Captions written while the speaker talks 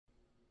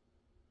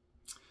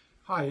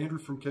Hi, Andrew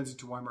from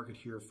Kensington Wine Market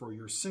here for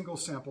your single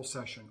sample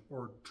session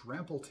or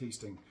drample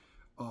tasting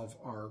of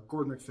our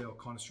Gordon MacPhail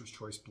Connoisseur's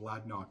Choice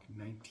Bladnoch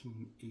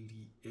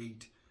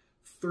 1988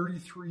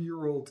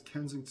 33-year-old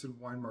Kensington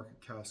Wine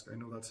Market cask. I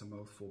know that's a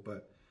mouthful,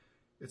 but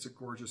it's a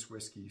gorgeous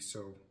whiskey.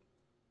 So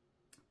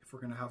if we're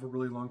going to have a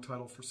really long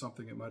title for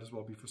something, it might as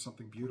well be for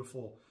something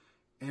beautiful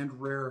and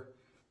rare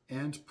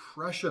and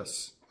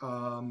precious.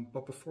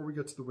 But before we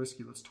get to the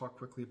whiskey, let's talk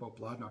quickly about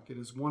Bladnoch. It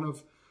is one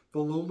of the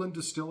lowland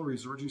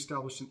distilleries, originally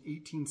established in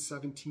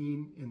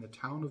 1817 in the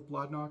town of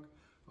Bladnoch,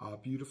 a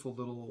beautiful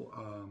little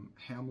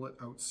hamlet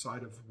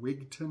outside of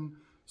Wigton,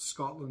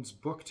 Scotland's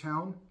book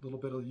town. A little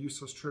bit of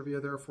useless trivia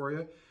there for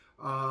you,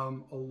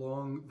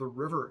 along the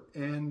river.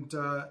 And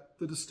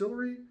the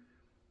distillery,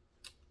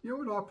 you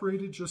know, it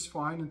operated just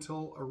fine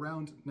until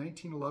around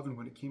 1911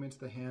 when it came into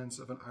the hands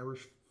of an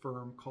Irish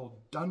firm called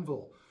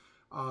Dunville.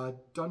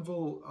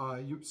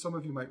 Dunville, some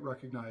of you might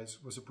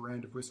recognize, was a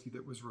brand of whiskey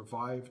that was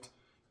revived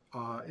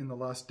in the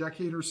last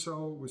decade or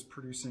so, was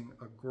producing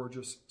a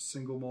gorgeous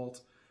single malt.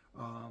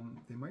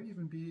 They might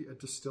even be a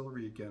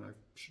distillery again. I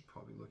should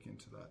probably look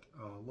into that.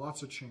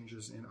 Lots of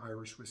changes in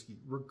Irish whiskey.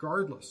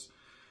 Regardless,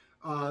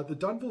 the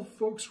Dunville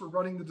folks were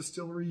running the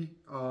distillery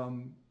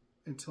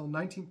until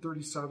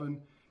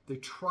 1937. They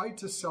tried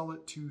to sell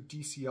it to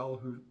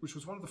DCL, which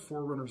was one of the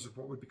forerunners of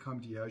what would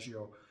become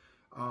Diageo.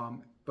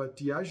 But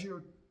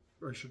Diageo,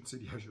 or I shouldn't say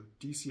Diageo,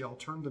 DCL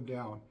turned them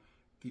down.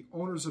 The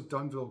owners of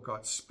Dunville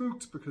got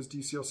spooked because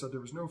DCL said there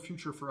was no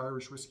future for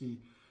Irish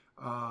whiskey.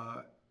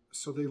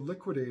 So they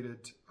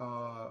liquidated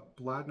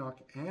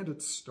Bladnoch and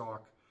its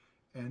stock.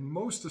 And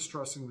most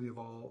distressingly of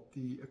all,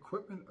 the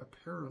equipment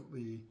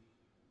apparently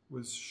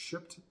was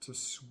shipped to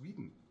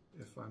Sweden,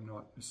 if I'm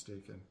not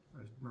mistaken.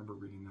 I remember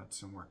reading that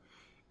somewhere.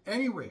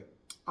 Anyway,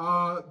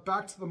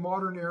 back to the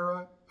modern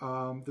era.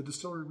 The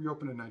distillery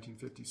reopened in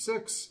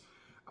 1956.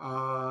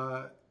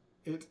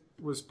 It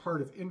was part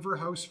of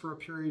Inverhouse for a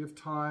period of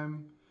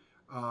time.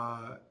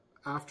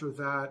 After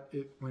that,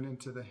 it went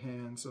into the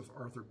hands of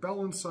Arthur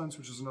Bell & Sons,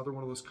 which is another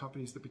one of those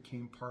companies that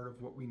became part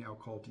of what we now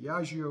call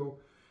Diageo.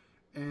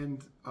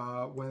 And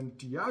when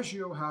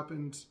Diageo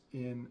happened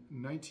in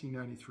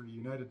 1993,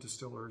 United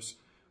Distillers,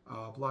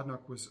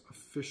 Bladnoch was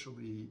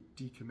officially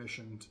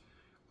decommissioned.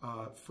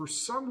 For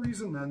some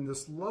reason then,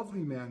 this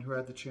lovely man who I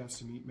had the chance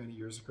to meet many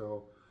years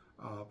ago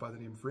by the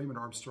name of Raymond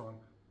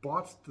Armstrong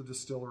bought the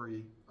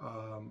distillery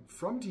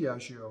from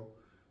Diageo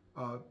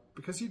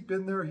because he'd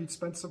been there, he'd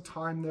spent some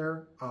time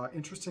there.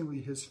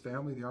 Interestingly, his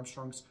family, the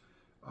Armstrongs,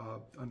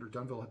 under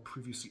Dunville, had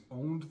previously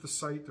owned the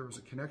site. There was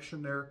a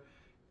connection there.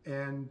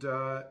 And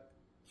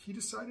he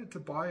decided to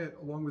buy it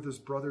along with his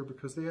brother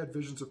because they had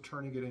visions of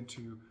turning it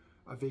into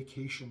a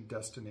vacation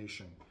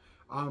destination.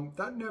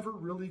 That never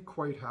really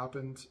quite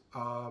happened.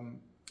 And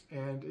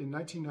in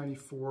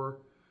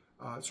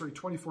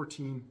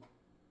 2014,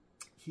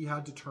 he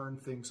had to turn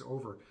things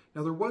over.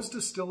 Now, there was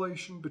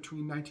distillation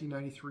between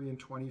 1993 and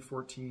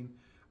 2014,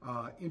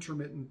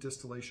 intermittent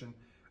distillation.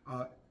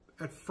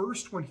 At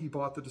first, when he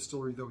bought the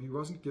distillery, though, he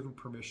wasn't given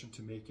permission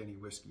to make any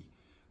whiskey.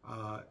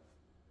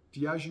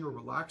 Diageo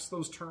relaxed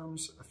those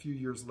terms a few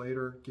years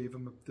later, gave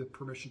him the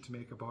permission to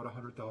make about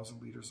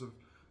 100,000 liters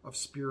of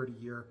spirit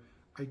a year.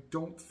 I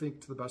don't think,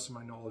 to the best of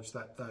my knowledge,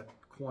 that that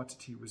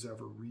quantity was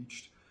ever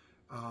reached.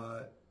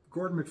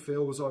 Gordon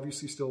MacPhail was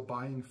obviously still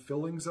buying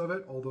fillings of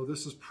it, although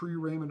this is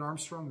pre-Raymond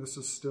Armstrong. This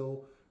is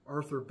still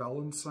Arthur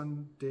Bell &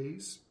 Son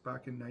days,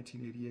 back in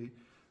 1988,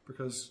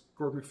 because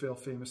Gordon MacPhail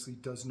famously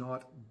does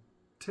not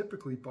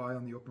typically buy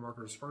on the open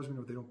market. As far as we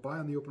know, they don't buy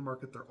on the open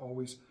market. They're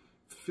always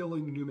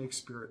filling new make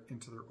spirit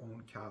into their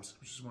own casks,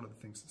 which is one of the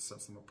things that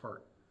sets them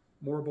apart.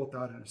 More about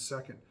that in a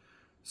second.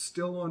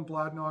 Still on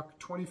Bladnoch,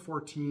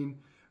 2014,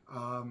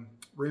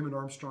 Raymond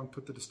Armstrong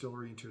put the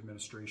distillery into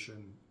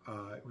administration.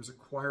 It was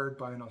acquired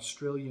by an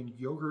Australian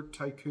yogurt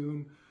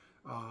tycoon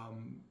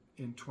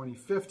in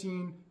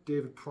 2015,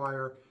 David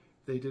Pryor.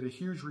 They did a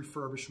huge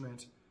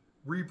refurbishment,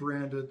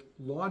 rebranded,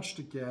 launched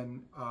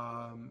again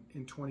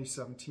in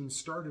 2017,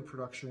 started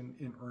production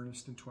in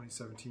earnest in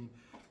 2017,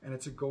 and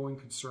it's a going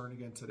concern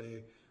again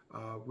today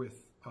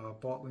with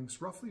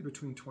bottlings roughly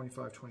between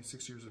 25,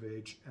 26 years of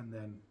age, and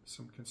then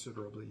some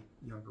considerably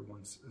younger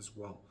ones as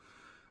well.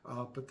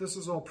 But this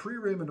is all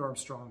pre-Raymond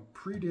Armstrong,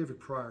 pre-David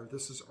Pryor.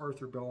 This is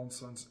Arthur Bell &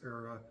 Sons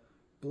era.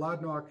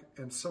 Bladnoch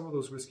and some of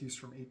those whiskeys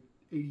from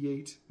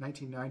 88,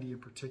 1990 in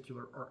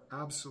particular, are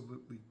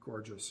absolutely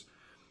gorgeous.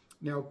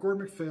 Now,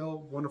 Gordon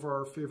MacPhail, one of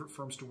our favorite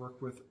firms to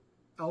work with,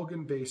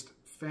 Elgin-based,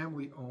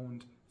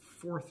 family-owned,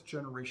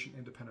 fourth-generation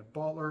independent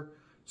bottler,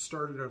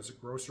 started out as a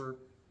grocer.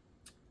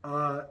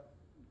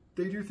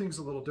 They do things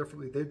a little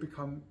differently. They've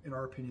become, in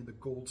our opinion, the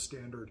gold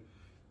standard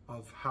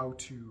of how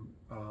to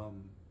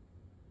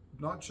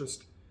not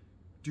just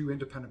do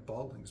independent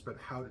bottlings, but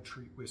how to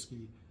treat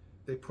whiskey.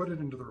 They put it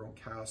into their own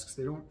casks.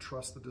 They don't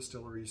trust the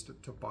distilleries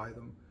to buy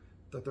them,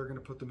 that they're going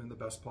to put them in the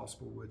best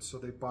possible wood. So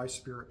they buy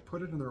spirit,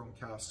 put it in their own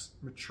casks,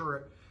 mature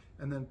it,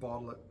 and then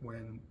bottle it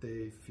when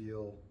they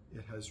feel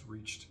it has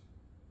reached,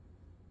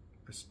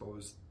 I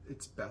suppose,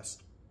 its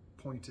best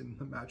point in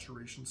the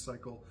maturation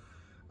cycle.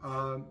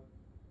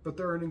 but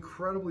they're an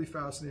incredibly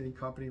fascinating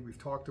company. We've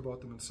talked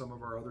about them in some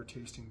of our other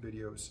tasting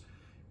videos,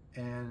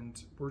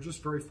 and we're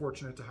just very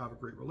fortunate to have a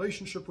great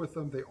relationship with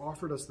them. They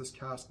offered us this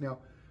cask. Now,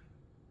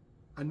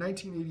 a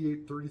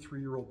 1988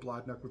 33-year-old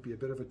Bladnoch would be a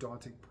bit of a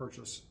daunting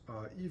purchase,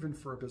 even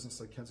for a business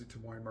like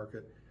Kensington Wine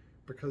Market,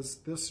 because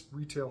this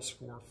retails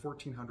for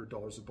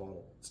 $1,400 a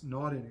bottle. It's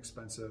not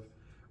inexpensive,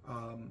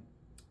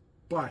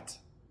 but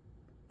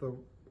the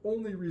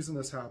only reason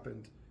this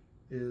happened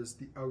is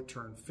the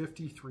outturn.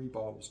 53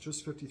 bottles,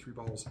 just 53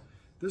 bottles.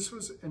 This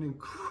was an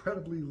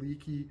incredibly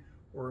leaky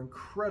or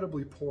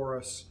incredibly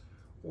porous,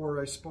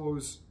 or I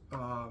suppose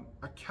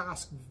a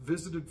cask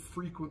visited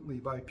frequently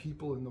by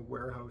people in the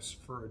warehouse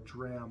for a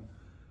dram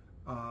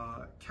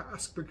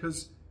cask,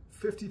 because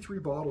 53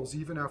 bottles,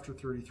 even after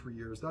 33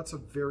 years, that's a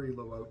very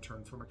low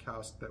outturn from a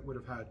cask that would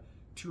have had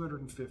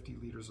 250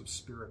 liters of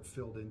spirit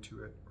filled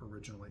into it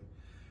originally.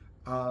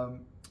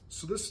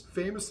 So this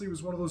famously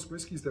was one of those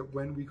whiskeys that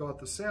when we got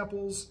the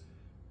samples,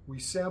 we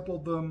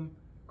sampled them,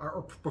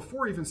 or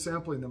before even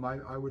sampling them,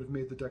 I would have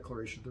made the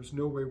declaration, there's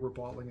no way we're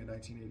bottling a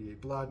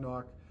 1988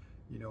 Bladnoch.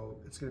 You know,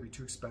 it's going to be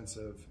too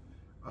expensive.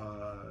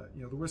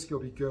 You know, the whiskey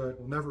will be good.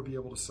 We'll never be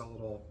able to sell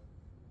it all.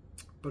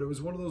 But it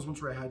was one of those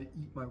ones where I had to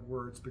eat my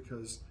words,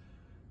 because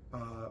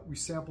we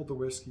sampled the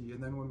whiskey,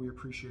 and then when we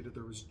appreciated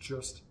there was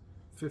just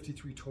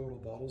 53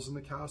 total bottles in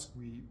the cask,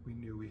 we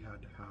knew we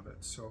had to have it.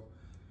 So,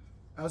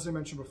 as I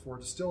mentioned before,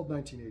 distilled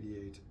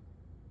 1988,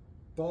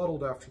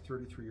 bottled after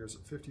 33 years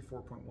at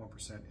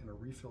 54.1% in a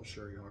Refill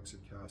Sherry Hogshead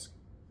cask,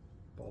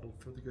 bottled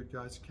for the good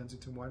guys at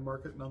Kensington Wine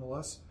Market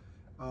nonetheless.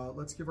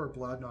 Let's give our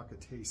Bladnoch a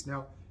taste.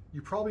 Now,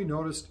 you probably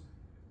noticed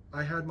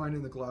I had mine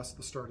in the glass at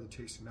the start of the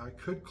tasting. Now, I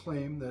could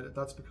claim that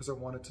that's because I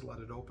wanted to let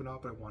it open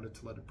up, I wanted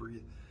to let it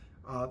breathe.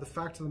 The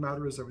fact of the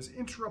matter is I was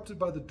interrupted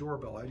by the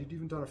doorbell. I had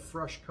even done a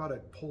fresh cut. I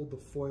pulled the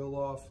foil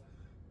off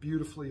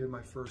beautifully in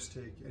my first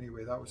take.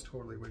 Anyway, that was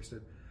totally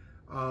wasted.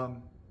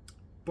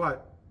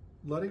 But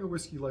letting a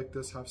whiskey like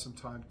this have some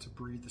time to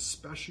breathe,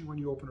 especially when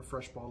you open a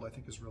fresh bottle, I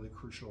think is really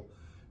crucial,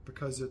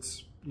 because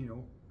it's, you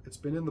know, it's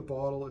been in the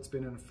bottle, it's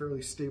been in a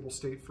fairly stable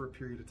state for a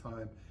period of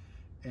time,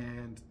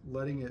 and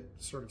letting it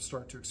sort of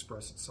start to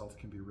express itself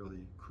can be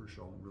really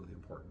crucial and really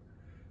important.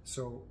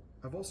 So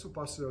I've also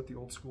busted out the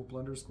old school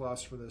blender's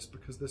glass for this,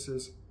 because this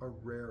is a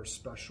rare,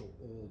 special,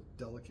 old,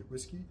 delicate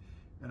whiskey,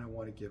 and I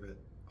want to give it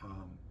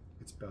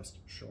its best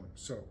showing.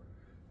 So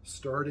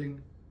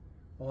starting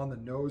on the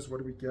nose, what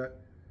do we get?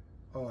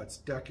 Oh, it's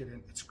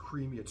decadent, it's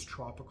creamy, it's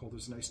tropical.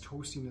 There's a nice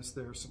toastiness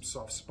there, some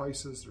soft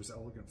spices, there's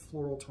elegant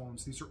floral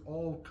tones. These are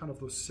all kind of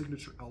those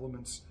signature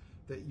elements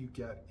that you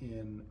get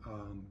in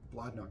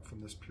Bladnoch from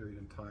this period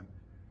in time.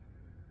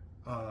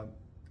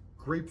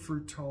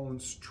 Grapefruit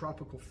tones,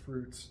 tropical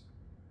fruits,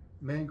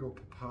 mango,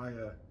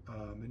 papaya,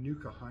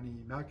 manuka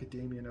honey,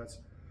 macadamia nuts.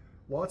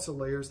 Lots of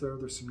layers there.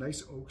 There's some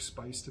nice oak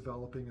spice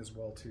developing as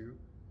well too.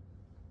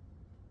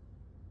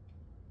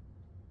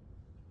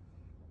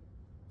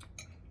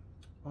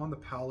 On the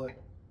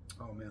palate,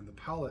 oh man, the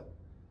palate,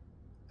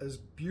 as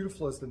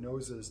beautiful as the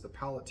nose is, the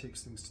palate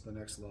takes things to the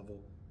next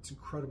level. It's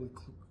incredibly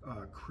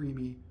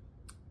creamy,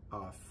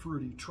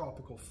 fruity,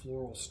 tropical,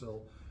 floral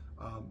still.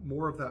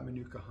 More of that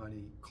manuka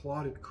honey,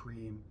 clotted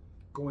cream,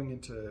 going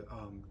into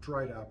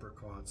dried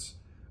apricots,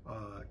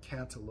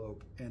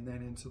 cantaloupe, and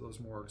then into those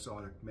more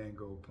exotic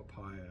mango,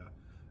 papaya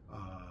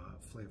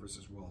flavors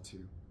as well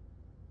too.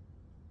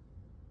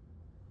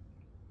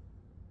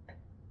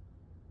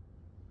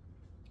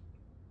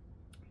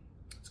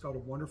 It's got a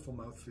wonderful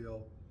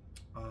mouthfeel.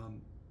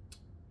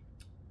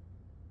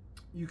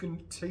 You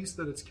can taste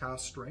that it's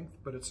cask strength,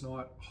 but it's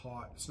not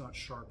hot, it's not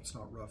sharp, it's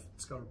not rough.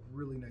 It's got a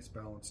really nice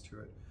balance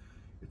to it.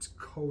 It's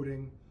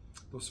coating,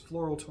 those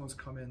floral tones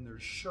come in,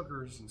 there's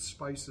sugars and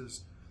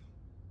spices.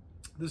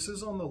 This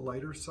is on the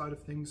lighter side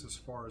of things as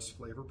far as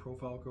flavor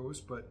profile goes,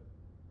 but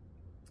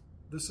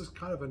this is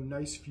kind of a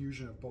nice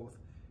fusion of both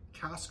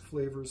cask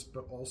flavors,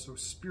 but also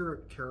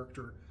spirit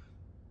character,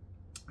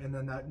 and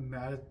then that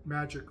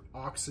magic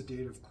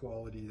oxidative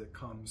quality that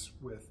comes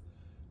with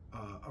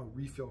a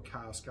refill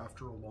cask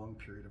after a long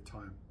period of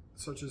time,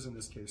 such as in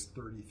this case,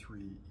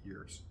 33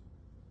 years.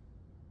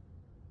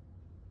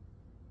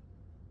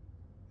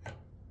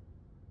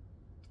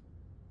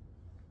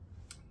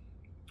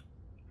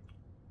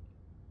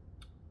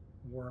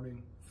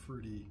 Warming,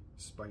 fruity,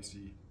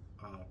 spicy,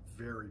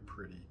 very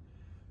pretty.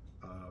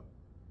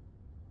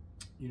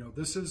 You know,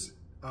 this is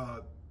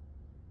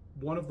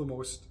one of the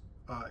most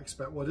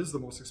well, it is the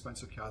most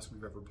expensive cask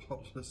we've ever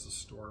bottled as a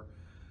store.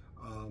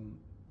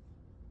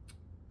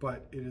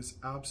 But it is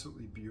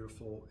absolutely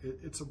beautiful.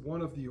 It's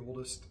one of the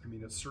oldest. I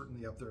mean, it's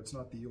certainly up there. It's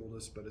not the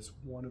oldest, but it's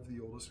one of the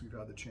oldest we've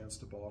had the chance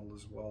to bottle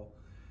as well.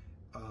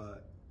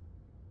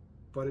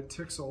 But it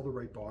ticks all the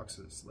right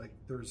boxes. Like,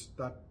 there's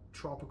that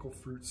tropical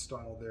fruit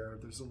style there.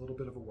 There's a little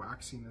bit of a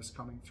waxiness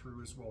coming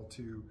through as well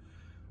too.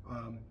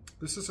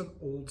 This is an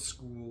old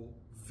school,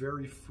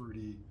 very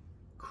fruity,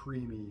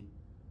 creamy,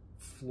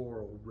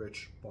 floral,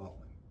 rich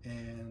bottling,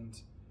 and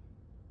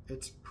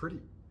it's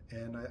pretty.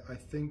 And I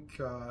think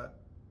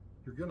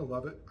you're gonna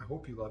love it. I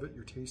hope you love it.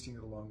 You're tasting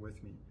it along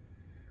with me.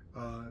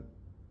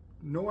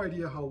 no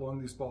idea how long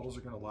these bottles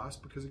are going to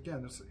last, because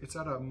again, it's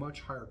at a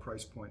much higher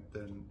price point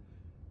than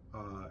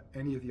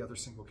any of the other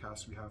single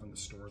casks we have in the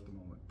store at the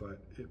moment,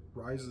 but it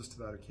rises to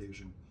that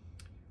occasion.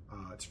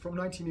 It's from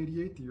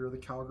 1988, the year of the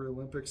Calgary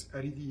Olympics,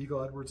 Eddie the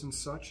Eagle Edwards and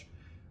such.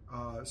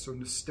 So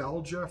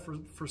nostalgia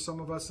for some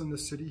of us in the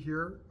city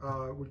here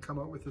would come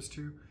out with this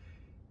too.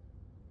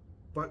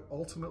 But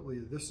ultimately,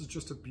 this is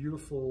just a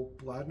beautiful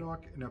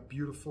Bladnoch and a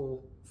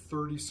beautiful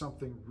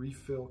 30-something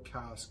refill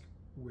cask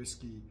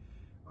whiskey.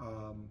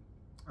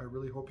 I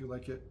really hope you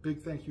like it.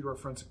 Big thank you to our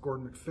friends at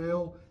Gordon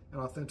MacPhail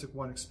and Authentic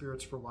Wine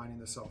Spirits for lining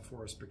this up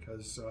for us,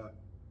 because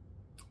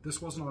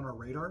this wasn't on our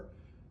radar,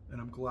 and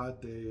I'm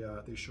glad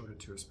they showed it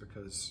to us,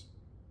 because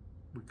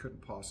we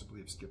couldn't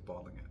possibly have skipped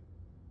bottling it.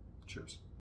 Cheers.